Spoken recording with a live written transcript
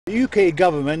The UK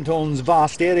government owns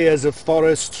vast areas of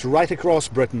forests right across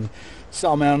Britain.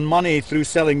 Some earn money through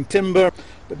selling timber,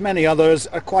 but many others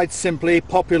are quite simply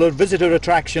popular visitor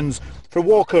attractions for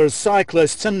walkers,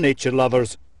 cyclists and nature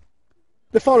lovers.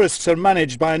 The forests are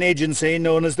managed by an agency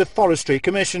known as the Forestry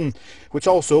Commission, which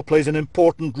also plays an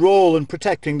important role in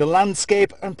protecting the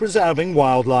landscape and preserving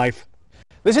wildlife.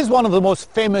 This is one of the most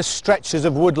famous stretches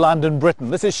of woodland in Britain.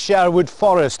 This is Sherwood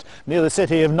Forest, near the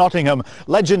city of Nottingham.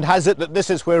 Legend has it that this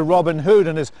is where Robin Hood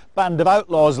and his band of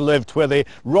outlaws lived, where they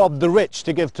robbed the rich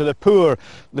to give to the poor.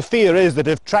 The fear is that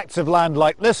if tracts of land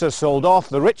like this are sold off,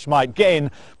 the rich might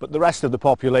gain, but the rest of the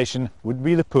population would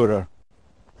be the poorer.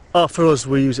 Oh, for us,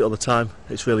 we use it all the time.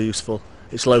 It's really useful.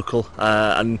 It's local,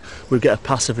 and we get a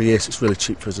pass every year, so it's really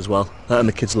cheap for us as well, and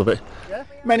the kids love it.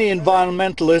 Many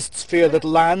environmentalists fear that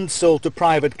land sold to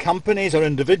private companies or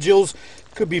individuals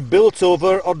could be built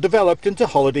over or developed into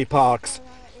holiday parks,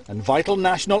 and vital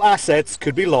national assets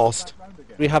could be lost.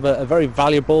 We have a very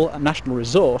valuable national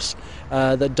resource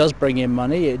that does bring in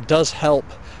money. It does help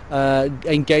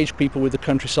engage people with the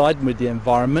countryside and with the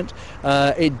environment.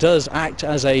 It does act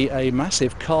as a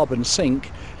massive carbon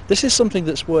sink. This is something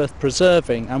that's worth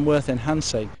preserving and worth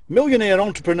enhancing. Millionaire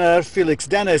entrepreneur Felix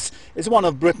is one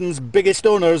of Britain's biggest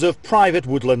owners of private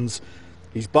woodlands.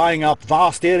 He's buying up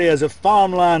vast areas of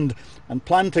farmland and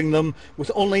planting them with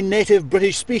only native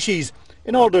British species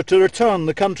in order to return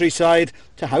the countryside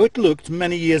to how it looked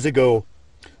many years ago.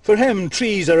 For him,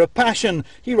 trees are a passion.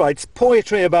 He writes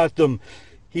poetry about them.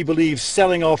 He believes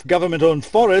selling off government-owned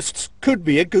forests could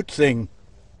be a good thing.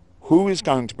 Who is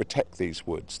going to protect these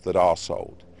woods that are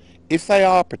sold? If they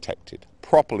are protected,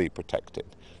 properly protected,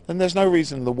 then there's no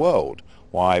reason in the world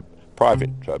why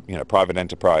private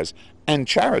enterprise and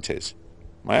charities,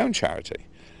 my own charity,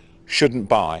 shouldn't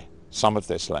buy some of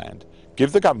this land,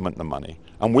 give the government the money,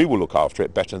 and we will look after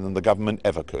it better than the government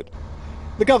ever could.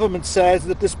 The government says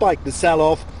that despite the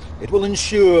sell-off, it will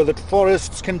ensure that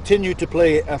forests continue to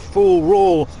play a full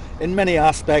role in many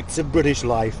aspects of British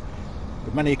life.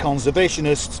 But many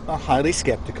conservationists are highly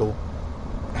sceptical.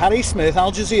 Harry Smith,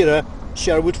 Al-Jazeera,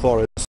 Sherwood Forest.